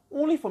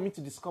 only for me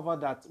to discover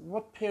that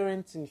what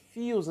parenting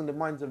feels in the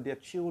minds of their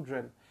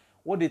children,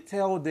 what they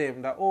tell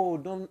them, that, oh,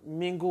 don't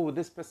mingle with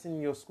this person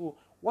in your school.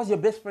 What's your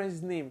best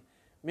friend's name?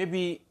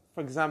 Maybe,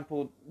 for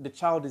example, the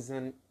child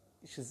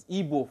she's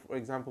Igbo, for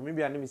example.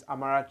 Maybe her name is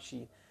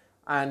Amarachi.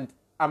 And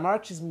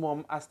Amarachi's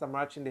mom asked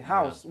Amarachi in the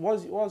house,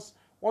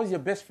 what's your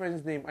best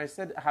friend's name? I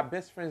said her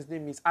best friend's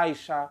name is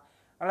Aisha.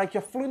 I'm like,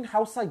 you're following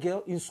Hausa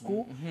girl in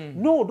school?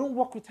 Mm-hmm. No, don't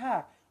work with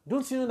her.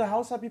 Don't you know that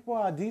Hausa people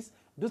are this?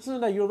 Don't you know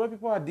that Yoruba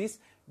people are this?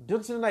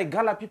 Don't you know that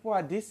Gala people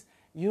are this?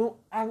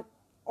 And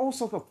all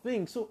sorts of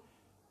things. So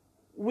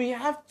we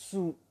have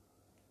to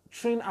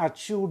train our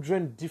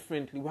children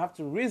differently. We have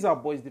to raise our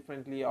boys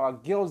differently, our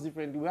girls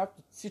differently. We have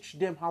to teach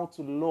them how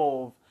to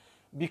love.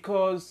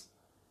 Because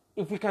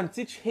if we can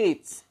teach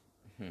hate,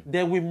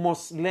 then we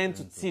must learn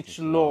to teach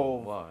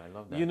love. Wow, I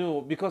love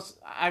that. Because,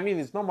 I mean,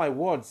 it's not my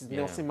words. It's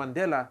Nelson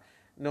Mandela.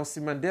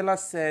 Nelson Mandela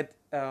said,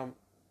 that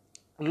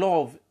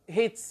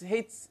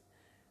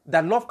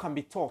love can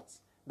be taught.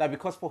 That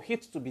because for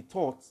hate to be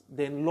taught,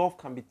 then love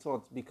can be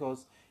taught.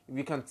 Because if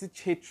you can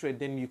teach hatred,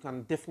 then you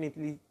can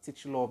definitely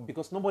teach love.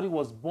 Because nobody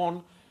was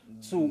born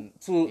to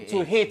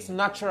hate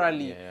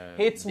naturally. Yeah,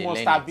 hate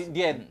must have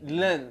been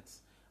learned.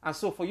 And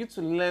so for you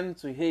to learn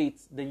to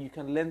hate, then you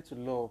can learn to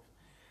love.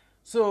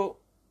 So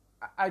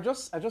I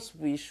just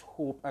wish,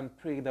 hope, and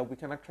pray that we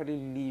can actually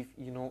live,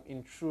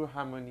 in true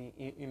harmony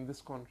in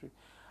this country.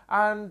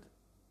 And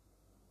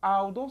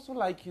I would also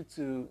like you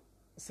to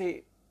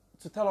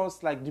tell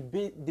us like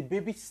the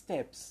baby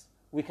steps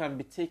we can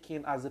be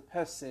taking as a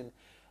person,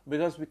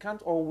 because we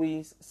can't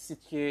always sit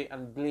here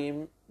and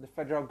blame the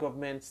federal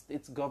government,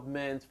 state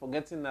government,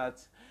 forgetting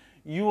that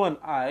you and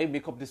I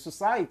make up the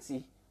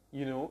society.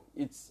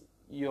 It's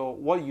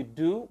what you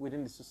do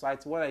within the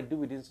society, what I do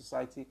within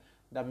society,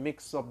 that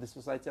makes up the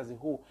society as a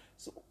whole.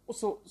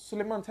 So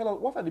Suleiman, tell us,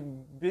 what are the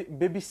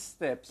baby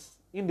steps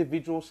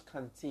individuals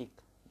can take,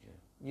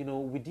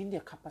 within their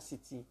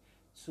capacity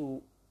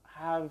to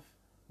have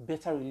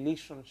better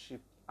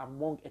relationship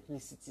among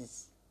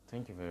ethnicities?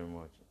 Thank you very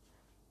much.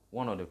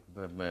 One of the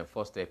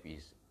first step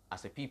is,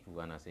 as a people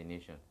and as a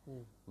nation,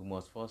 we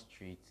must first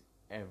treat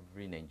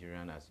every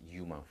Nigerian as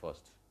human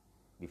first,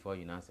 before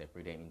you now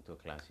separate them into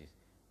classes.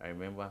 I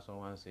remember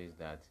someone says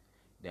that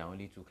there are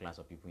only two classes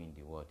of people in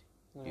the world,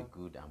 the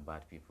good and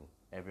bad people.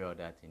 Every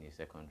other thing is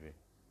secondary.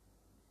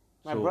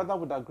 My brother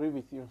would agree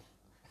with you.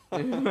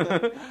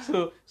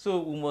 So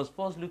we must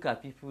first look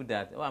at people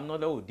that, I'm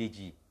not,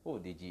 Deji.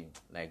 Deji,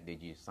 like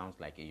Deji sounds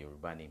like a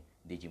Yoruba name.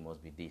 Deji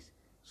must be this.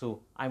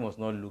 So I must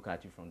not look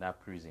at you from that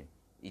prism.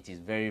 It is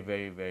very,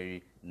 very,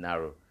 very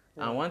narrow.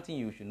 Yeah. And one thing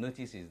you should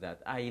notice is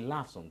that I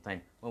laugh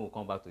sometimes when we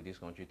come back to this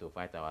country to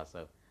fight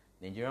ourselves.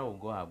 Nigeria will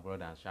go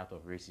abroad and shout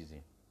of racism.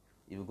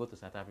 It will go to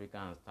South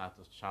Africa and start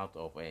to shout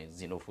of a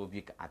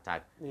xenophobic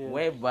attack,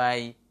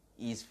 whereby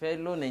his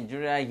fellow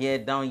Nigeria here,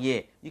 down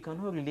here, you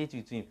cannot relate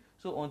with him.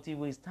 So until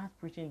we start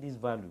preaching this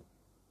value,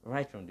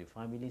 right from the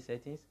family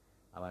settings,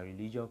 our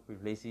religious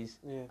places,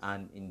 Yes.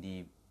 and in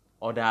the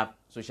other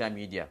social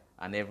media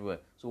and everywhere.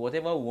 So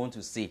whatever we want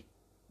to say,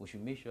 we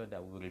should make sure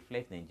that we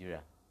reflect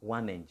Nigeria,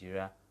 one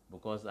Nigeria,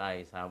 because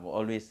I have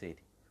always said,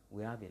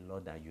 we have a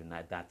lot that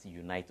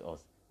unite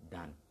us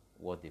than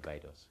what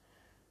divides us.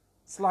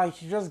 It's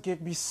like you just gave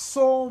me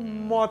so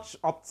much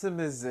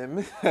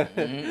optimism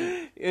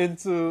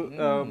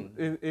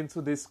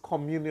into this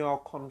communal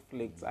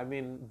conflict. I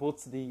mean,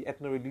 both the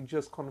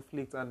ethno-religious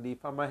conflict and the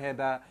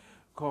farmer-herder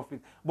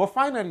conflict. But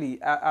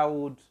finally, I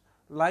would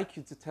like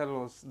you to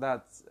tell us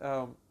that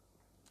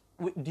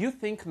do you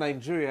think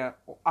Nigeria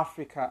or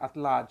Africa at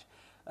large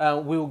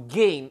will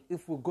gain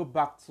if we go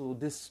back to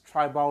this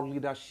tribal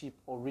leadership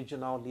or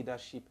regional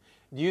leadership?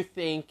 Do you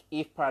think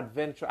if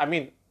peradventure, I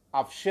mean,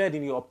 I've shared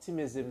in your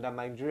optimism that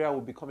Nigeria will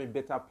become a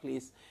better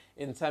place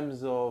in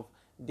terms of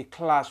the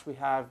clash we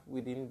have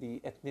within the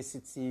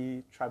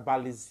ethnicity,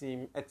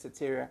 tribalism,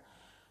 etc.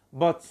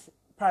 But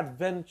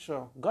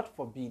peradventure, God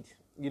forbid,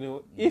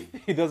 if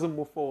it doesn't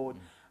move forward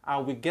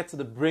and we get to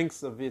the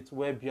brinks of it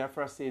where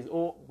Biafra says,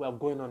 oh, we're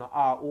going on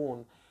our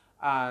own,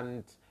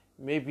 and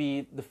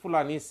maybe the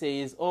Fulani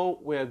says, oh,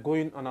 we're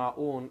going on our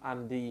own,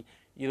 and the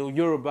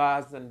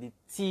Yorubas and the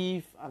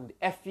Tiv and the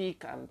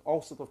Efik and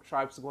all sorts of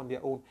tribes go on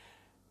their own.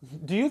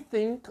 Do you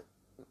think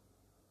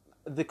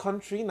the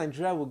country,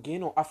 Nigeria, will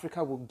gain or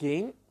Africa will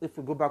gain if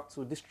we go back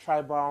to this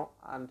tribal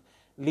and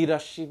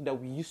leadership that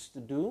we used to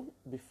do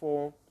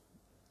before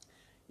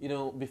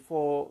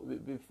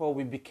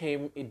we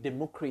became a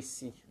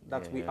democracy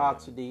that we are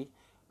today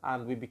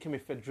and we became a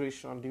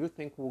federation? Do you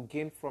think we'll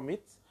gain from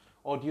it,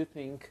 or do you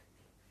think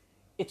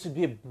it would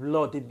be a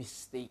bloody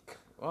mistake?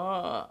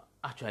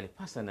 Actually,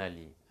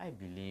 personally, I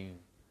believe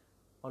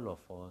all of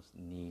us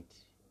need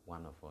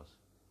one of us.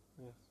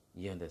 Yes.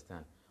 You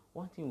understand?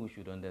 One thing we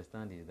should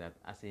understand is that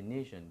as a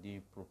nation, the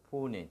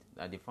proponent,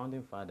 the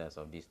founding fathers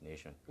of this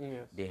nation,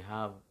 yes, they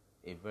have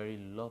a very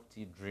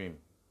lofty dream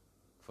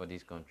for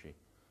this country.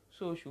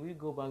 So should we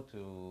go back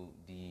to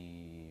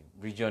the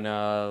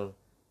regional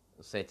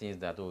settings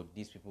that,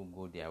 these people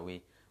go their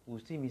way? We'll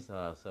still miss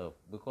ourselves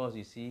because,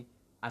 you see,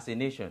 as a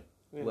nation,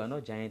 yes, we are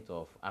not giant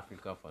of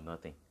Africa for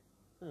nothing.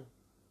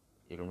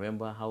 You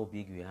remember how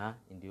big we are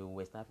in the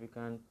West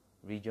African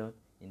region,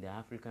 in the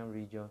African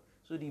region.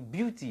 So the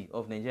beauty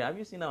of Nigeria, have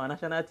you seen our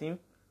national team?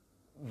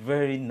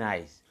 Very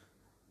nice.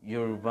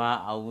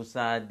 Yoruba,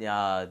 Hausa,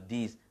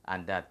 this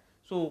and that.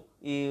 So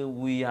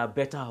we are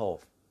better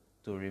off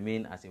to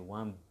remain as a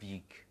one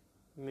big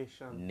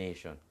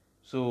nation.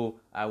 So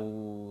I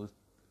will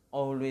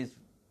always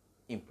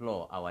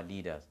implore our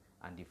leaders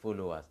and the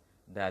followers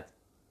that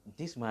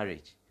this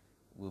marriage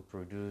will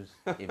produce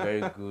a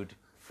very good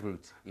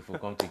fruit if we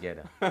come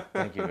together.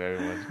 Thank you very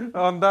much.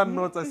 On that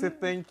note, I say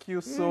thank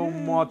you so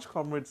much,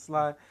 Comrade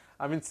Sly.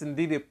 I mean, it's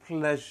indeed a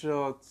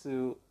pleasure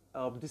to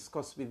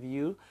discuss with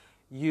you.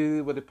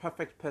 You were the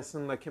perfect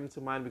person that came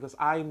to mind because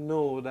I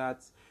know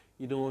that,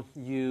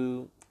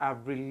 you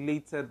have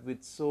related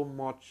with so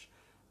much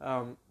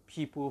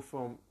people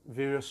from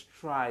various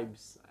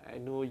tribes. I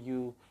know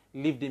you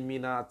lived in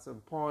Mina at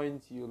some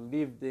point. You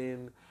lived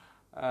in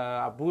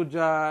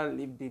Abuja,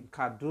 lived in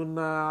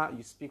Kaduna.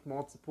 You speak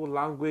multiple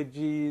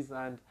languages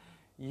and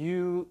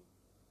you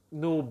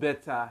know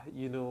better,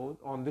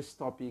 on this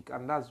topic.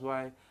 And that's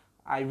why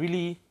I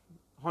really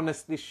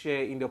honestly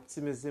share in the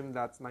optimism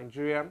that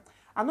Nigeria,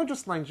 and not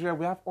just Nigeria,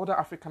 we have other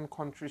African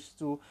countries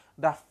too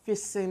that are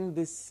facing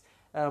this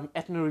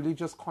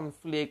ethno-religious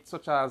conflict,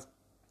 such as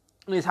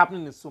it's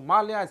happening in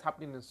Somalia, it's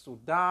happening in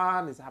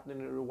Sudan, it's happening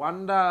in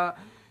Rwanda.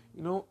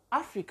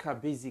 Africa,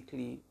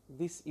 basically,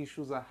 these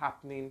issues are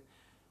happening,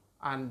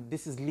 and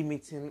this is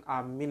limiting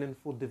our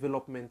meaningful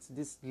development,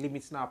 this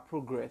limiting our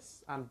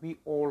progress, and we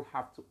all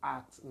have to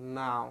act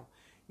now.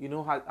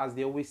 As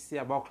they always say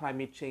about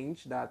climate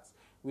change, that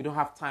we don't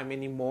have time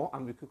anymore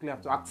and we quickly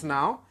have to act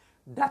now.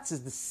 That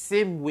is the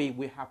same way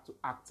we have to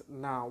act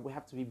now. We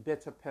have to be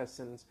better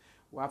persons.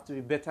 We have to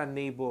be better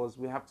neighbors.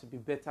 We have to be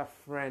better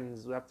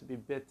friends. We have to be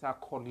better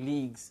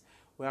colleagues.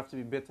 We have to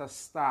be better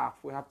staff.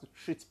 We have to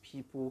treat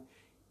people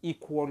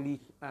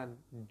equally and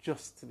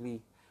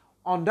justly.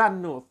 On that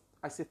note,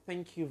 I say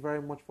thank you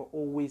very much for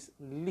always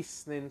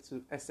listening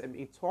to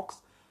SME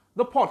Talks,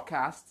 the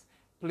podcast.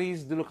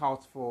 Please do look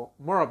out for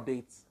more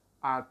updates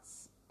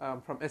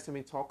from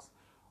SME Talks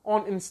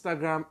on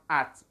Instagram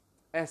at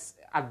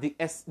the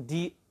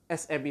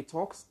SME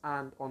Talks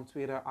and on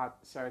Twitter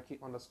at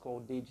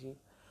Saraki_Deji.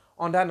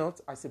 On that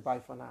note, I say bye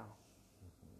for now.